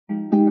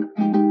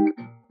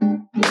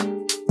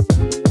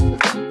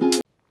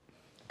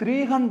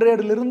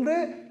300லிருந்து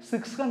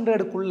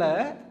 600க்குள்ள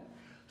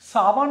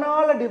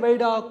 7ஆல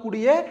divide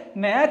ஆகக்கூடிய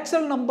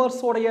natural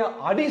நம்பர்ஸோடைய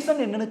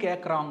addition என்னன்னு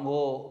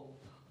கேட்குறாங்கோ.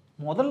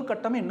 முதல்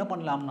கட்டமே என்ன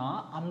பண்ணலாம்னா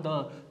அந்த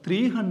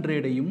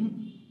 300ஐயும்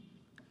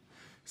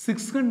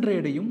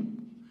 600ஐயும்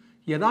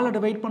எதால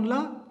டிவைட்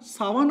பண்ணலாம்?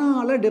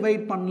 7ஆல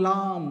டிவைட்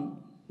பண்ணலாம்.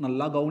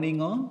 நல்லா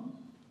கவனிங்க.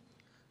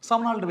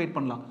 7ஆல டிவைட்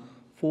பண்ணலாம்.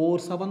 4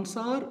 7s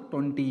are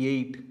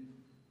 28.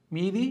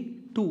 மீதி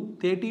 2.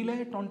 30ல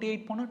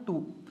 28 போனா 2.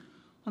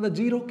 அந்த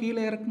 0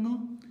 கீழே இறக்குங்க.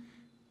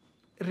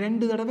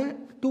 2 தடவை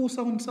 2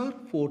 7s are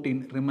 14.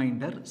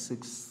 ரிமைண்டர்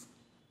 6.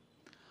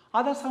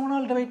 அதை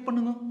 7ஆல் டிவைட்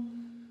பண்ணுங்க.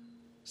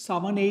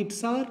 7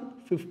 8s are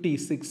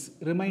 56.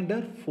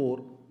 ரிமைண்டர் 4.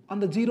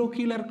 அந்த 0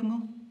 கீழே இறக்குங்க.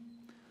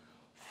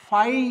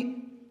 5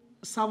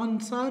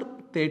 7s are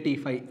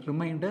 35.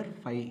 ரிமைண்டர்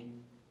 5.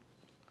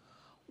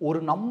 ஒரு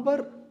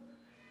நம்பர்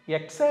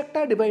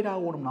எக்ஸாக்டாக டிவைட்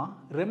ஆகணும்னா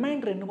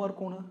ரிமைண்டர் என்னவா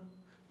இருக்கணும்?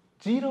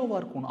 0வா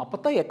இருக்கணும். அப்போ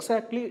தான்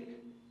எக்ஸாக்ட்லி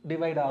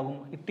டிவைட்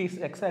ஆகும். It is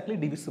exactly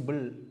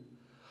divisible.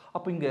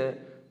 அப்போ இங்கே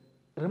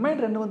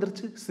ரிமைண்டர் என்ன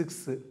வந்துருச்சு?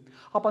 6.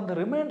 அப்போ அந்த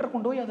ரிமைண்டர்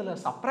கொண்டு போய்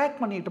அதில்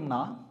சப்ராக்ட்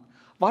பண்ணிட்டோம்னா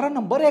வர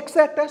நம்பர்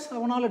எக்ஸாக்டாக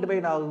 7ஆல்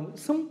டிவைட் ஆகும்.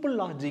 Simple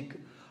logic.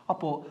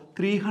 அப்போது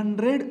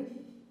 300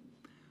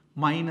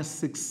 மைனஸ்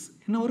 6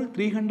 என்ன ஒரு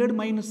 300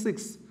 மைனஸ்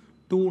 6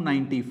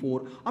 294.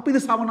 அப்போ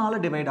இது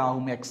 7ஆல் டிவைட்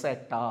ஆகும்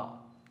எக்ஸாக்டா.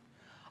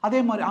 அதே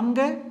மாதிரி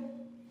அங்கே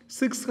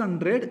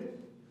 600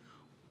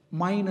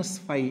 மைனஸ்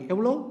 5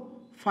 எவ்வளோ?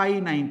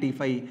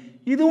 595.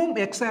 இதுவும்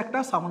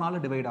எக்ஸாக்டாக 7ஆல்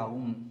டிவைட்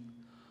ஆகும்.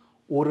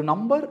 ஒரு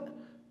நம்பர்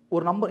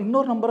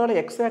இன்னொரு நம்பரால்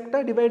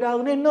எக்ஸாக்டாக டிவைட்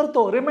ஆகுதுன்னு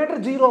இன்னொருத்தோ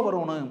ரிமைண்டர் 0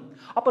 வரணும்.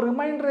 அப்போ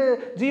ரிமைண்டர்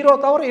 0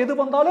 தவிர எது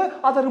வந்தாலும்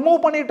அதை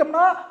ரிமூவ்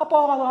பண்ணிட்டோம்னா அப்போ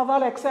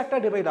அதால்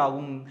எக்ஸாக்டாக டிவைட்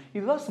ஆகும்.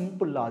 இதுதான்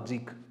சிம்பிள்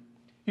லாஜிக்.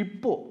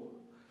 இப்போ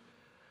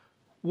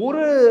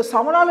ஒரு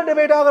 7ஆல்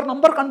டிவைட் ஆகிற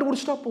நம்பர்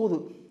கண்டுபிடிச்சிட்டா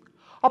போதும்.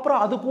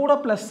 அப்புறம் அது கூட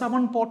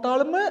 +7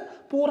 போட்டாலுமே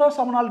பூரா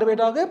 7ஆல்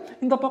டிவைட் ஆகும்.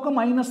 இந்த பக்கம்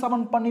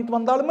 -7 பண்ணிட்டு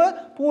வந்தாலுமே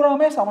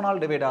பூராமே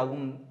 7ஆல் டிவைட்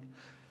ஆகும்.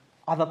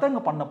 அதைத்தான்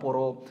இங்கே பண்ண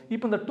போகிறோம்.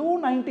 இப்போ இந்த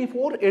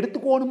 294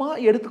 எடுத்துக்கோணுமா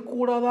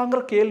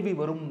எடுத்துக்கூடாதாங்கிற கேள்வி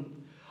வரும்.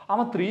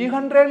 அவன்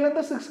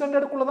 300லேருந்து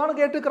 600க்குள்ளே தானே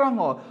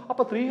கேட்டுக்கிறாங்க.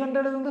 அப்போ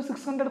 300லேருந்து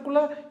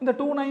 600க்குள்ளே இந்த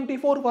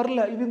 294 வரல.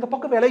 இது இந்த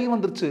பக்கம் விலகி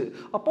வந்துருச்சு.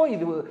 அப்போ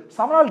இது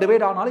 7ஆல்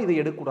டிவைட் ஆனாலும் இதை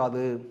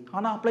எடுக்கக்கூடாது.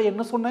 ஆனால் அப்போ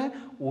என்ன சொன்னேன்?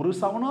 ஒரு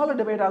 7ஆல்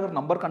டிவைட் ஆகிற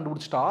நம்பர்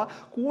கண்டுபிடிச்சிட்டா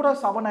கூட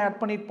 7 ஆட்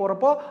பண்ணிட்டு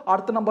போகிறப்போ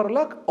அடுத்த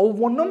நம்பரில்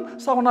ஒவ்வொன்றும்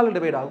 7ஆல்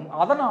டிவைட் ஆகும்.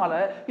 அதனால்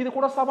இது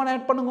கூட 7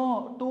 ஆட் பண்ணுங்க.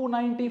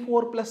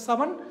 294 +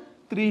 7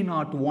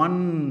 301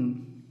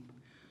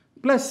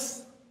 ப்ளஸ்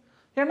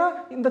ஏன்னா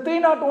இந்த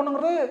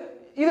 301ங்கிறது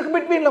இதுக்கு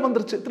பிட்வீனில்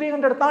வந்துருச்சு.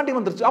 300 தாண்டி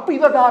வந்துருச்சு. அப்போ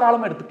இதை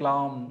தாராளமாக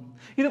எடுத்துக்கலாம்.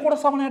 இது கூட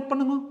 7 ஆட்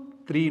பண்ணுங்க.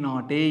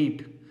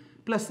 308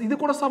 ப்ளஸ் இது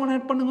கூட 7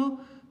 ஆட் பண்ணுங்க.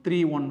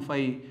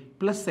 315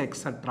 ப்ளஸ்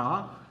எக்ஸட்ரா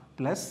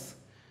ப்ளஸ்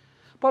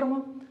பாருங்க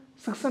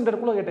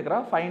 600க்குள்ளே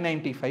கேட்டுக்கிறா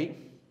 595.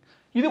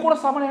 இது கூட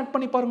 7 ஆட்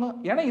பண்ணி பாருங்க.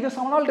 ஏன்னா இது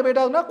 7ஆல்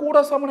டிவைட் ஆகுதுன்னா கூட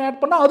 7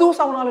 ஆட் பண்ணால் அதுவும்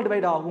 7ஆல்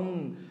டிவைட் ஆகும்.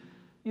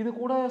 இது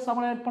கூட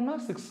 7 ஆட்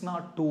பண்ணால்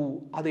 602.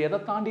 அது எதை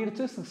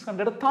தாண்டிடுச்சு?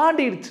 600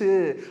 தாண்டிடுச்சு.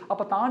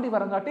 அப்போ தாண்டி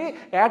வரங்காட்டி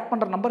ஆட்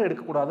பண்ணுற நம்பர்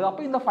எடுக்கக்கூடாது.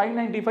 அப்போ இந்த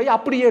 595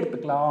 அப்படியே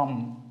எடுத்துக்கலாம்.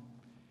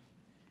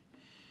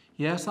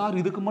 ஏன் சார்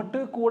இதுக்கு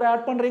மட்டும் கூட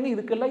ஆட் பண்ணுறீங்க,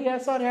 இதுக்கெல்லாம்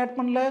ஏன் சார் ஆட்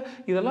பண்ணல?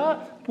 இதெல்லாம்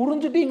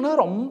புரிஞ்சுட்டிங்கன்னா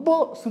ரொம்ப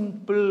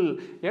சிம்பிள்.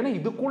 ஏன்னா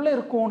இதுக்குள்ளே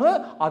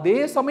இருக்கணும், அதே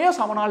சமயம்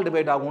 7ஆல்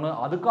டிவைட் ஆகணும்.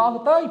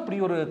 அதுக்காகத்தான் இப்படி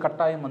ஒரு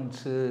கட்டாயம்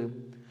வந்துச்சு.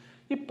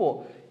 இப்போது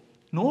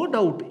நோ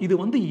டவுட் இது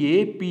வந்து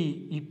AB.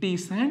 It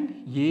is and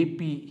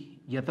AB.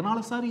 எதனால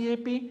sir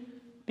AB?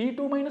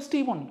 T2 minus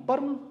T1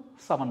 பாருங்க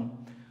 7.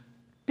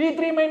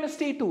 T3 minus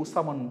T2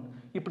 7.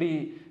 இப்படி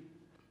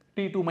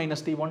T2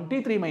 minus T1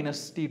 T3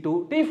 minus T2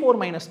 T4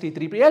 minus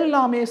T3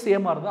 எல்லாமே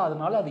சேமாக இருந்தால்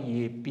அதனால அது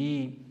ஏபி.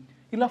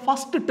 இல்லை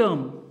ஃபர்ஸ்ட்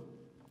டேர்ம்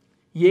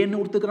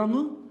ஏன்னு கொடுத்துக்கிறாங்க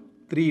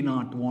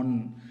 301.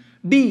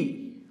 டி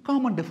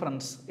காமன்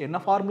டிஃபரன்ஸ்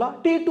என்ன formula?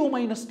 T2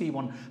 minus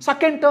T1.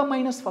 Second term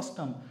minus first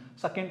term.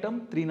 Second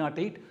term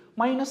 308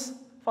 minus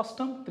first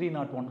term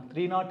 301.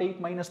 308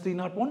 minus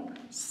 301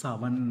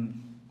 7.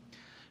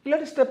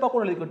 இல்லாட்டி ஸ்டெப்பாக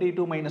கூட எழுதிக்கோ.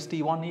 T2 minus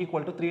T1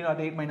 equal to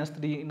 308 minus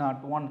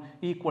 301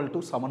 equal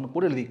to 7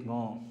 கூட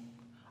எழுதிக்கணும்.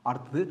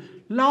 அடுத்தது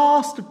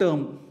லாஸ்ட்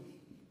டேர்ம்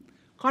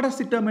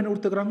கடைசி டேர்ம் என்ன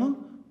கொடுத்துக்கிறாங்க?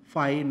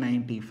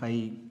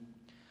 595.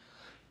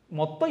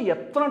 மொத்தம்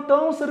எத்தனை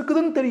டேர்ம்ஸ்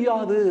இருக்குதுன்னு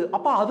தெரியாது.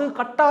 அப்போ அது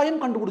கட்டாயம்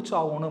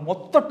கண்டுபிடிச்சாகணும்.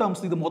 மொத்த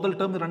டேர்ம்ஸ் இது முதல்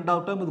டேர்ம், இது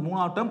ரெண்டாவது டேர்ம், இது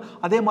மூணாவது டேர்ம்,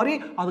 அதே மாதிரி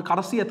அது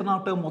கடைசி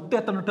எத்தனாவது டேர்ம், மொத்தம்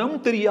எத்தனை டேர்ம்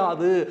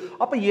தெரியாது.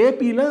 அப்போ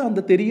ஏபியில்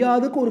அந்த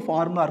தெரியாதுக்கு ஒரு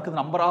ஃபார்முலா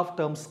இருக்குது number of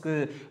டேர்ம்ஸ்க்கு.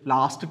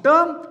 Last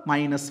term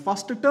minus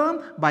first term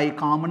by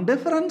common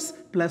difference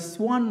plus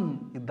 1.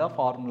 இதுதான்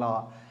formula.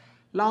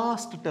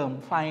 Last term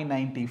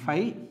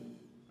 595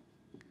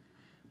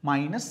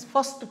 minus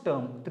first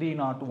term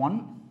 301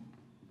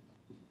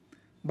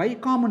 by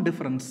common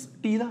difference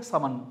t the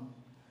 7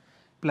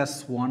 plus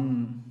 1.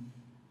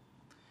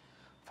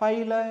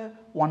 5 la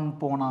 1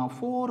 pona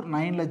 4,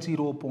 9 la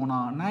 0 pona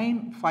 9,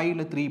 5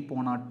 la 3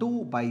 pona 2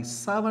 by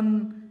 7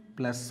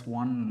 plus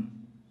 1.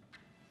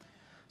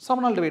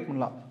 7 all divide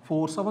பண்ணலாம்.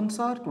 4 7s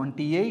are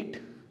 28.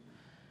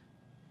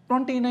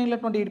 29 la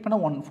 28 பண்ணா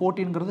 1,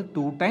 14ங்கிறது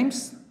 2 times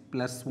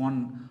plus 1.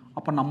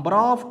 அப்போ number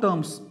of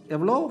terms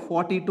எவ்வளோ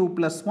 42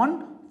 plus 1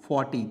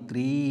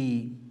 43.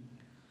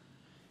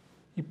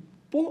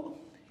 இப்போ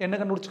என்ன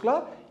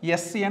கண்டுபிடிச்சுக்கலாம்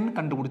SN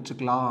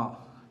கண்டுபிடிச்சுக்கலாம்.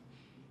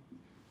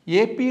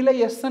 ஏபியில்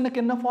SNக்கு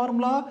என்ன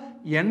formula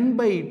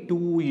n/2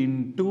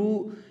 into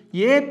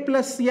a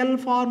plus l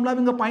formula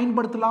இங்கே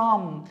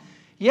பயன்படுத்தலாம்.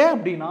 ஏன்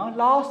அப்படின்னா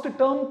லாஸ்ட்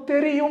டேர்ம்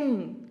தெரியும்.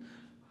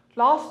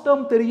 லாஸ்ட்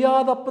டேர்ம்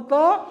தெரியாதப்போ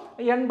தான்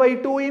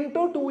n/2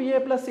 into 2a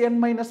plus n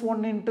minus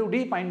 1 into d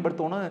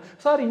பயன்படுத்தணும்.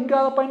 சார் இங்கே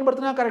அதை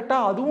பயன்படுத்தினா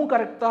கரெக்டாக, அதுவும்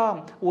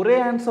கரெக்டாக, ஒரே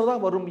ஆன்சர்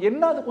தான் வரும்.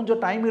 என்ன அது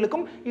கொஞ்சம் டைம்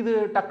இழுக்கும், இது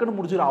டக்குன்னு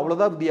முடிஞ்சிடும்,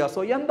 அவ்வளோதான்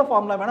வித்தியாசம். எந்த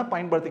ஃபார்முலா வேணால்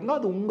பயன்படுத்திங்க,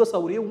 அது உங்கள்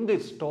சௌரியம், உங்கள்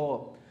இஷ்டம்.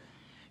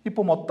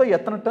 இப்போ மொத்தம்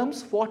எத்தனை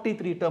டேர்ம்ஸ்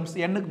 43 டேர்ம்ஸ்.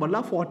 n-க்கு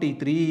பதிலாக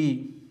 43,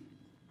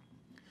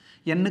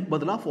 n-க்கு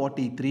பதிலாக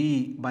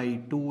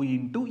 43/2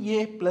 into a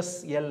plus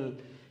l.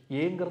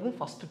 ஏங்கிறது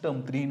first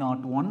term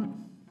 301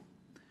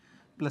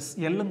 plus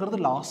எல்லுங்கிறது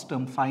last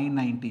term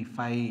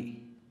 595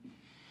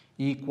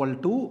 equal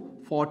to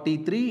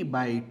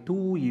 43/2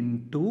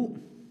 into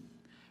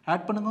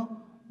add பண்ணுங்க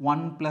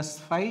 1 +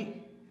 5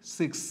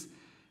 6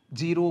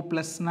 0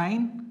 +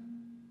 9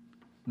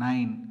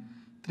 9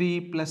 3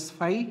 +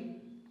 5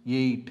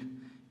 8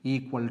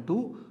 equal to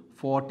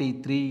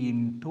 43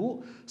 into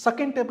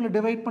second table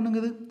divide பண்ணுங்க.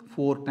 இது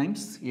 4 ×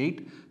 8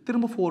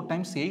 திரும்ப 4 ×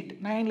 8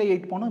 9ல்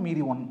 8 போனால்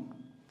மீதி 1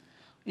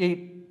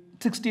 8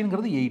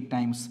 16ங்கிறது 8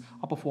 டைம்ஸ்.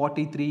 அப்போ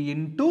 43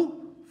 into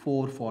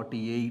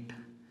 448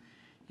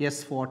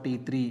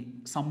 S43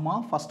 Shammah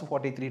first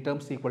 43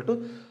 terms equal to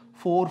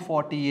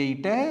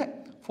 448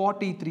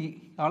 43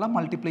 all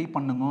multiply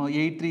பண்ணுங்க.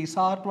 8 3s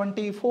are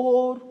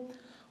 24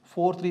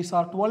 4 3s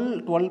are 12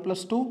 12 +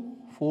 2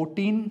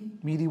 14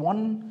 மீதி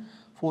 1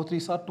 4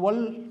 3s are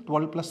 12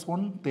 12 +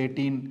 1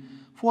 13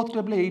 4th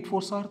table 8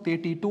 4s are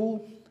 32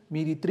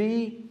 மீதி 3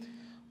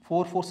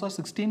 4 4s are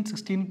 16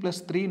 16 +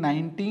 3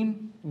 19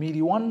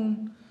 மீதி 1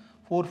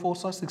 4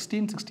 4s are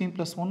 16 16 +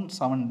 1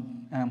 7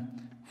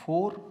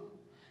 4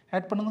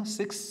 ஆட் பண்ணுங்க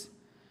 6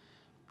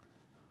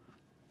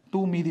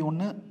 2 மீதி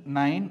 1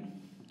 9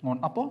 1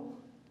 அப்போ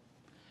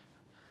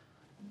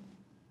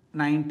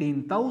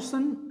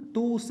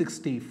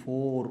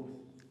 19,264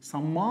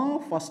 sum of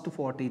first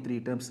 43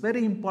 terms.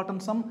 Very important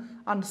sum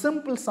and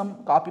simple sum.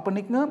 Copy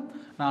பண்ணிக்கங்க.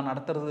 நான்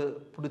நடத்துறது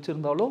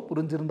பிடிச்சிருந்தாலோ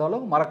புரிஞ்சிருந்தாலோ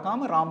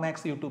மறக்காம ராம்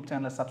மேக்ஸ் யூடியூப்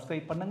சேனலை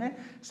சப்ஸ்கிரைப் பண்ணுங்க,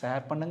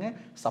 ஷேர் பண்ணுங்க,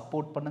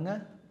 சப்போர்ட் பண்ணுங்க.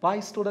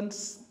 Bye students.